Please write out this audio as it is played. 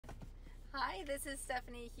Hi, this is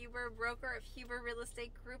Stephanie Huber, broker of Huber Real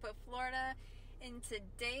Estate Group of Florida. In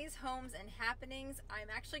today's Homes and Happenings, I'm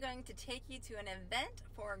actually going to take you to an event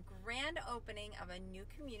for a grand opening of a new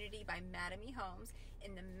community by Mattamy Homes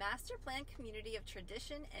in the master plan community of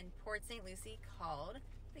tradition in Port St. Lucie called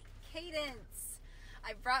the Cadence.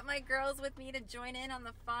 I brought my girls with me to join in on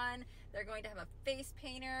the fun. They're going to have a face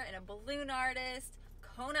painter and a balloon artist.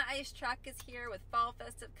 Kona Ice truck is here with fall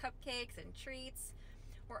festive cupcakes and treats.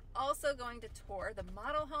 We're also going to tour the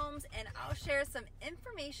model homes, and I'll share some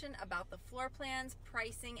information about the floor plans,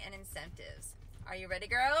 pricing, and incentives. Are you ready,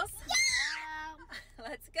 girls? Yeah.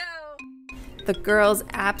 Let's go. The girls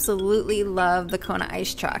absolutely love the Kona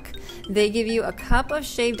Ice truck. They give you a cup of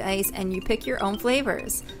shaved ice and you pick your own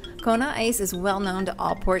flavors. Kona Ice is well known to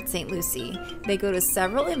all Port St. Lucie. They go to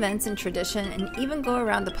several events in tradition and even go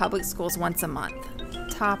around the public schools once a month.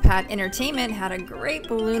 Top Hat Entertainment had a great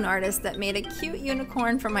balloon artist that made a cute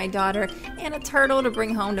unicorn for my daughter and a turtle to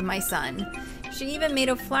bring home to my son. She even made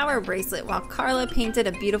a flower bracelet while Carla painted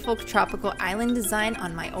a beautiful tropical island design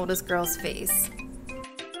on my oldest girl's face.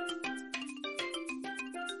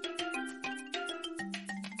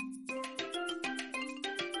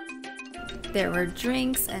 There were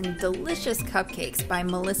drinks and delicious cupcakes by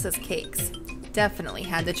Melissa's Cakes. Definitely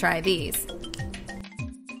had to try these.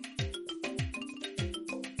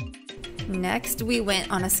 Next, we went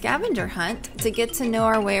on a scavenger hunt to get to know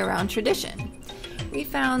our way around tradition. We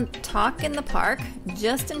found Talk in the Park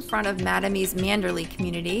just in front of Mattamy's Manderley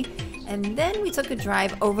community, and then we took a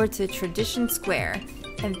drive over to Tradition Square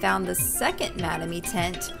and found the second Mattamy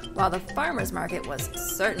tent while the farmers market was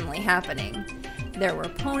certainly happening. There were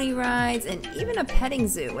pony rides and even a petting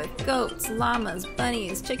zoo with goats, llamas,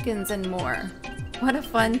 bunnies, chickens, and more. What a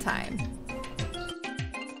fun time.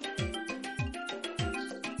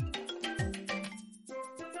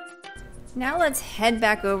 Now let's head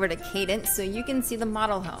back over to Cadence so you can see the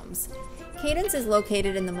model homes. Cadence is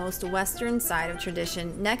located in the most western side of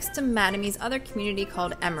tradition next to Mattamy's other community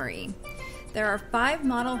called Emery. There are 5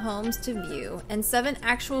 model homes to view and 7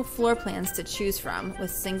 actual floor plans to choose from,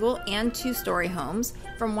 with single and 2-story homes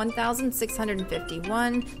from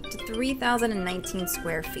 1,651 to 3,019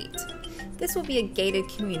 square feet. This will be a gated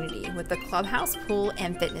community with a clubhouse, pool,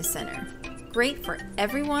 and fitness center. Great for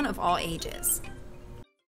everyone of all ages.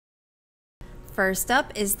 First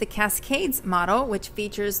up is the Cascades model, which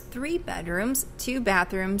features 3 bedrooms, 2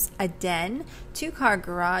 bathrooms, a den, 2-car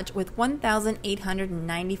garage with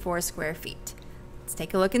 1,894 square feet. Let's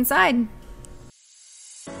take a look inside.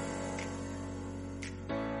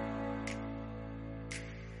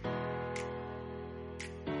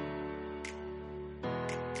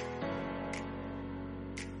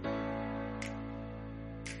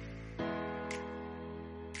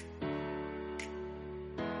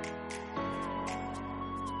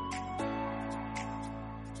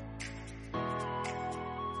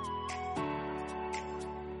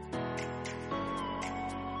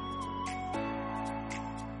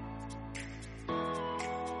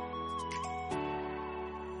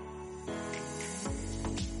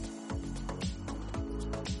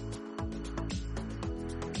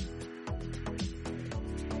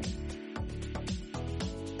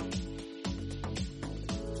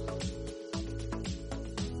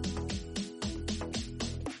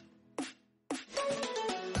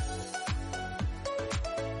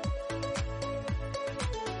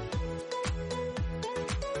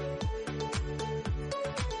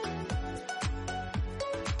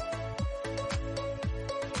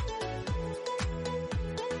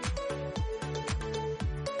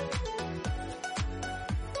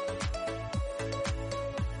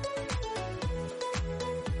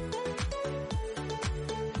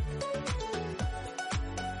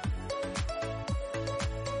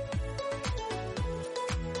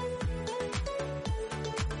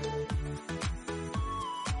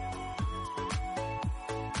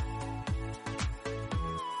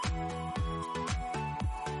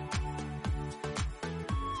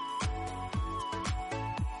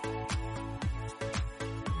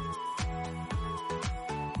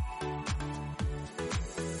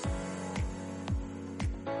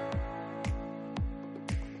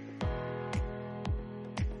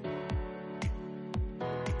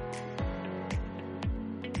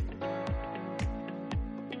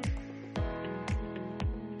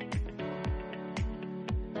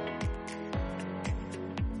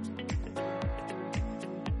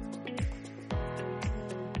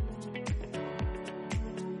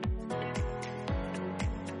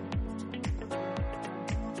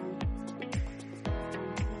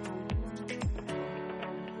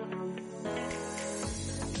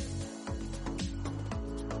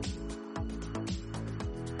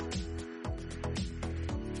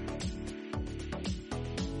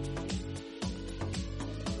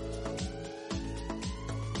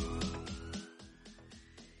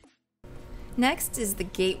 Next is the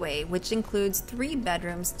gateway, which includes 3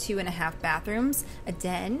 bedrooms, 2.5 bathrooms, a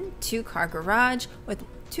den, 2-car garage with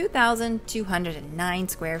 2,209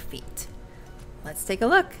 square feet. Let's take a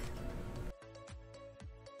look.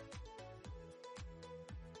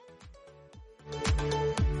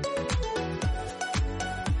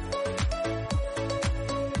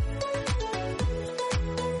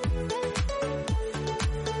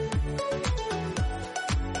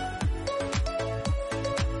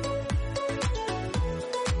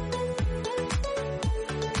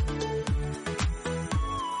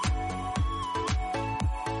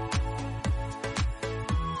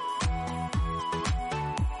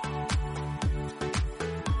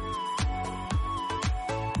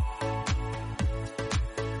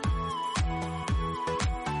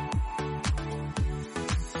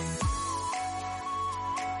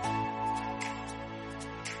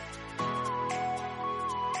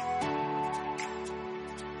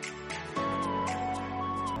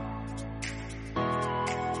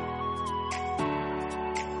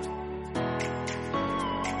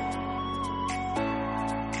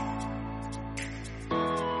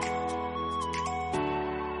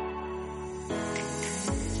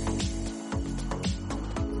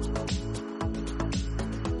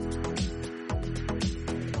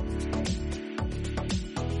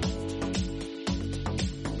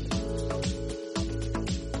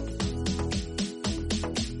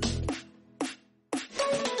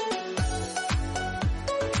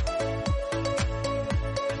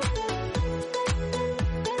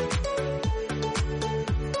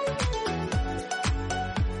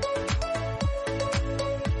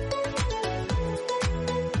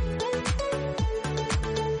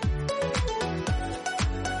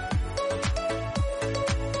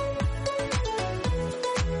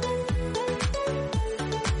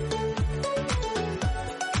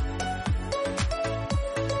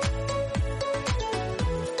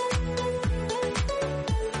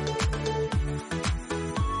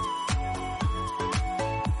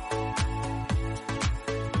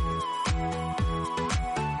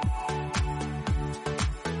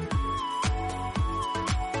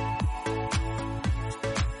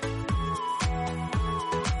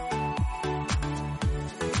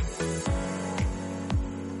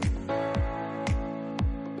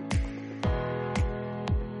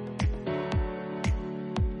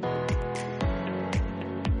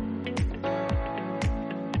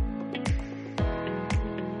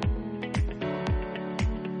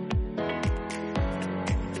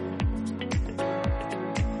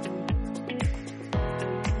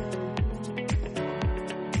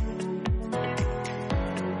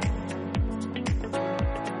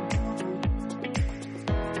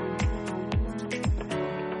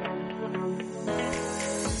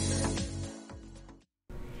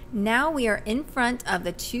 Now we are in front of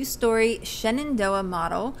the 2-story Shenandoah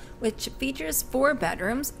model, which features 4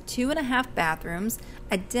 bedrooms, 2.5 bathrooms,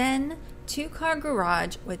 a den, 2-car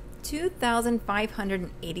garage with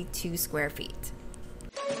 2,582 square feet.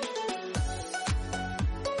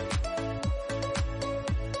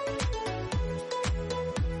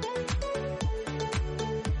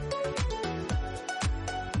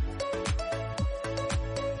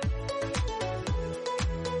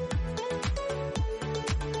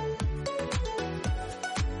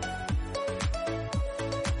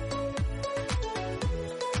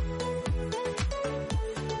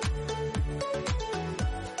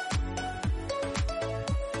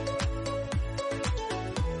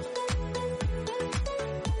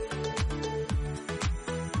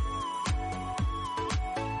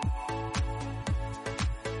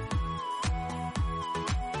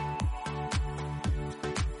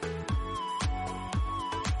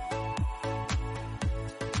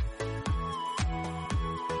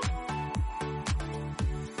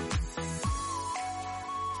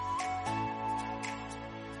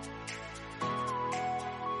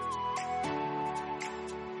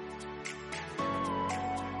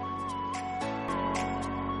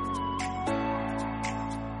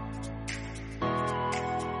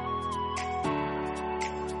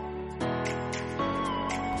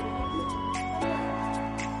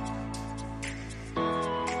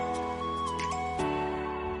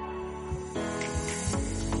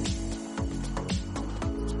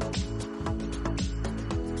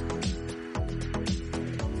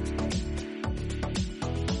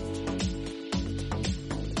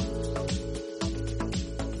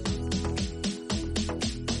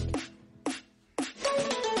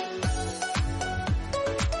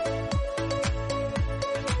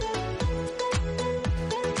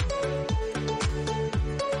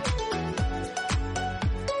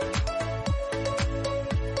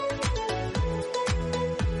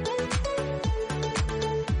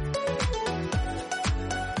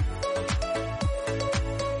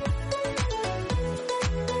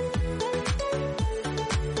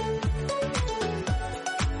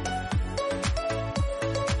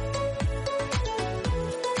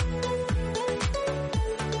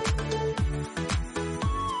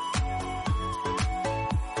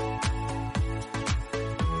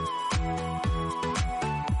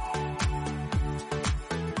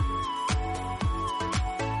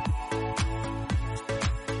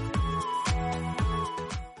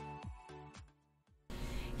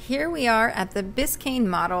 Here we are at the Biscayne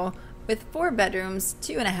model with 4 bedrooms,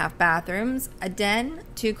 2.5 bathrooms, a den,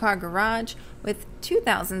 2-car garage with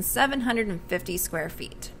 2,750 square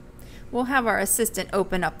feet. We'll have our assistant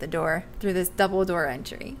open up the door through this double door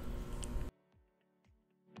entry.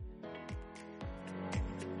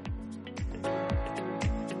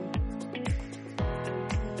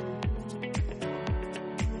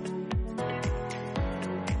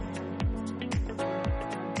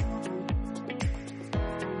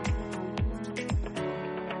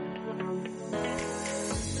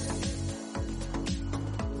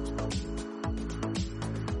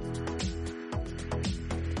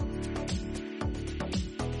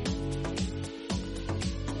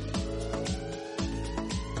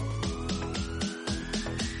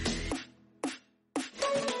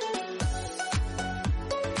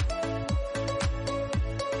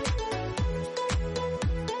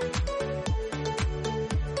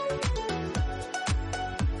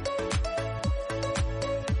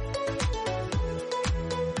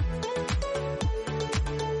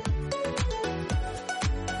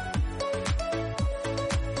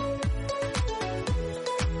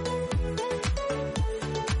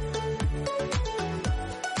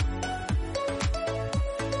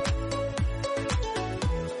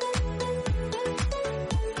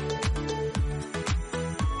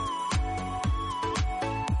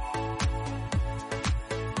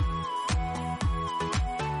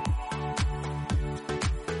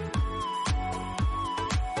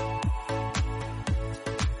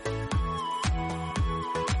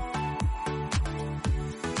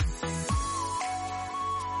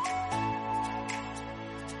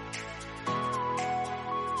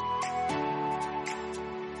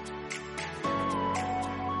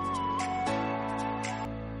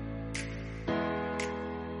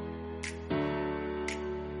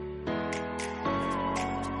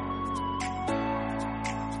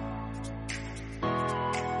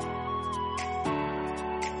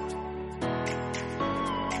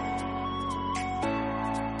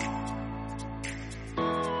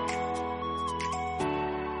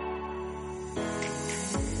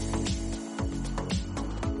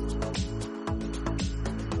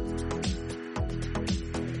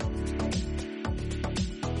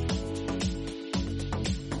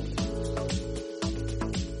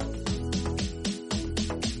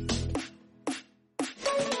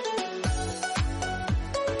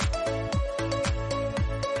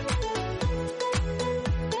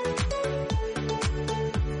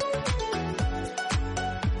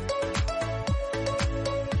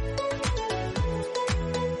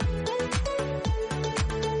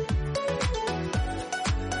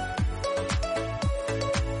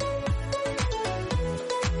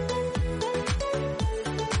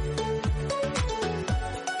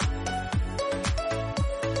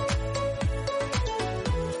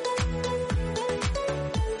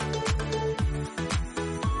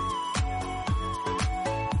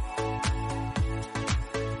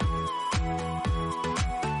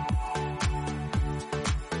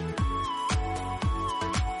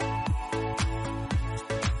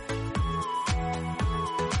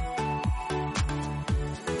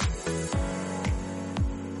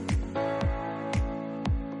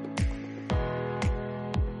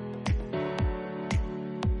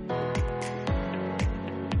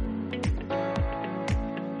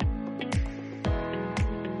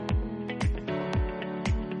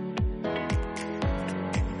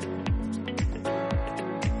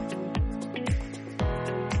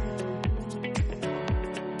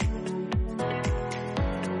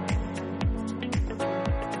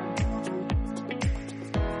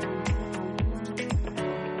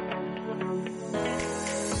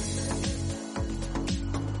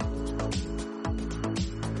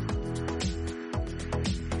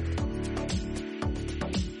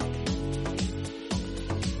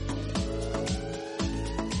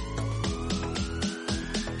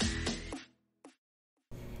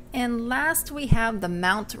 And last we have the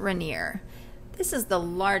Mount Rainier. This is the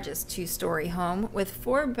largest 2-story home with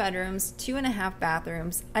 4 bedrooms, 2.5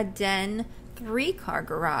 bathrooms, a den, 3-car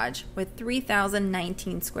garage with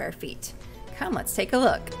 3,019 square feet. Come, let's take a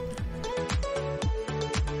look.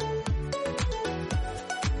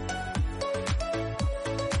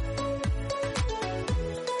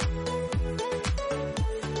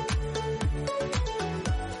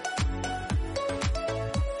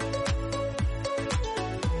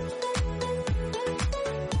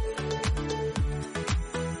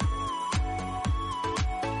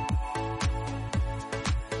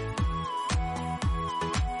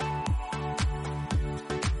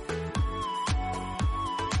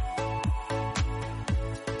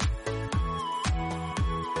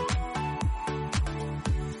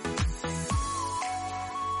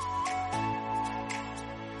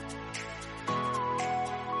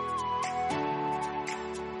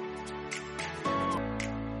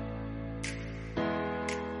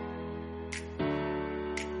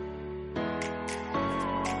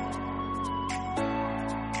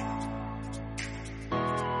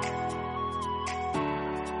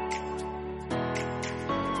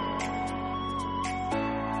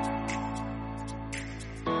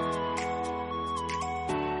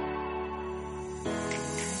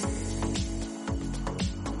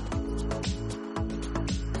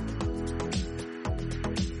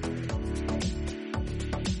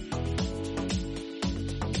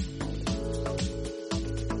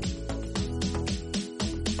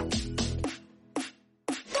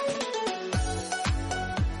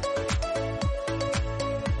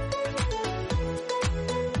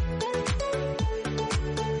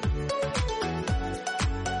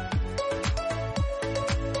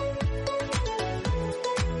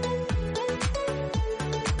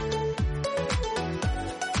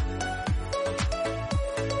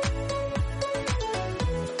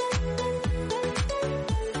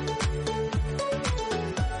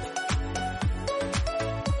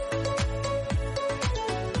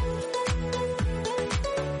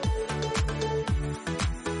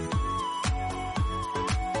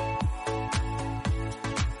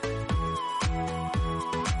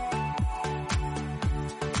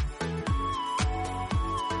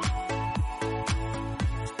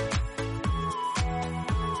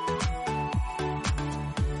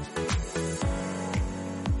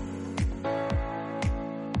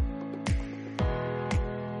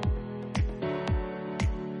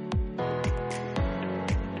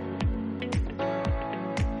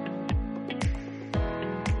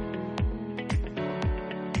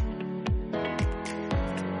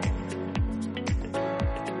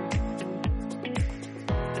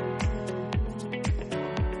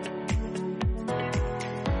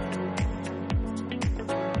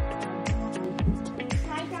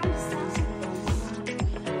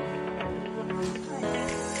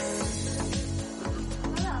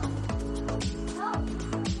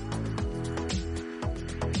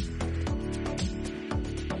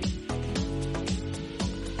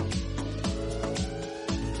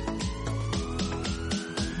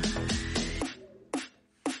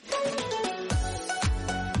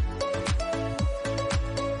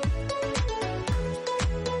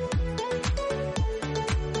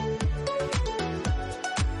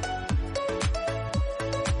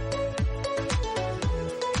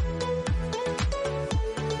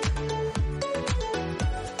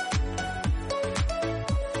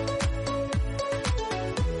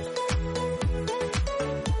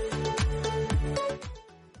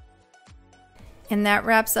 And that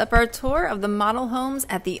wraps up our tour of the model homes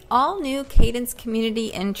at the all-new Cadence community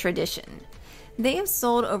in Tradition. They have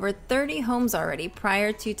sold over 30 homes already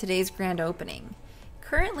prior to today's grand opening.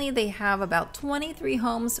 Currently, they have about 23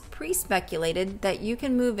 homes pre-speculated that you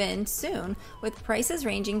can move in soon, with prices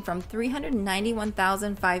ranging from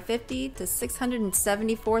 $391,550 to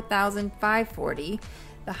 $674,540,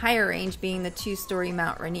 the higher range being the 2-story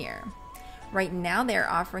Mount Rainier. Right now, they are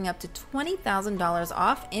offering up to $20,000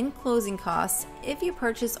 off in closing costs if you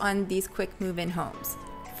purchase on these quick move-in homes.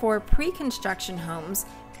 For pre-construction homes,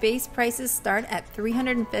 base prices start at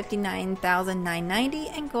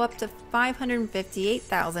 $359,990 and go up to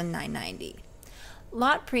 $558,990.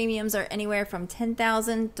 Lot premiums are anywhere from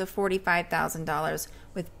 $10,000 to $45,000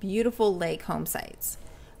 with beautiful lake home sites.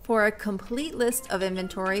 For a complete list of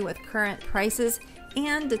inventory with current prices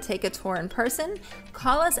and to take a tour in person,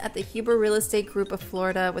 call us at the Huber Real Estate Group of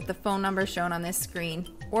Florida with the phone number shown on this screen,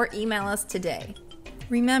 or email us today.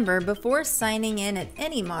 Remember, before signing in at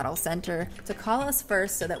any model center, to call us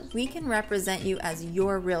first so that we can represent you as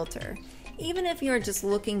your realtor. Even if you are just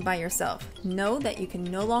looking by yourself, know that you can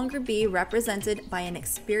no longer be represented by an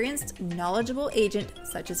experienced, knowledgeable agent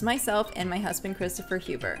such as myself and my husband Christopher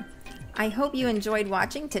Huber. I hope you enjoyed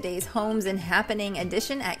watching today's Homes and Happening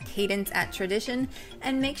edition at Cadence at Tradition,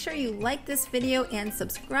 and make sure you like this video and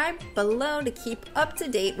subscribe below to keep up to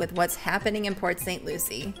date with what's happening in Port St.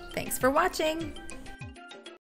 Lucie. Thanks for watching!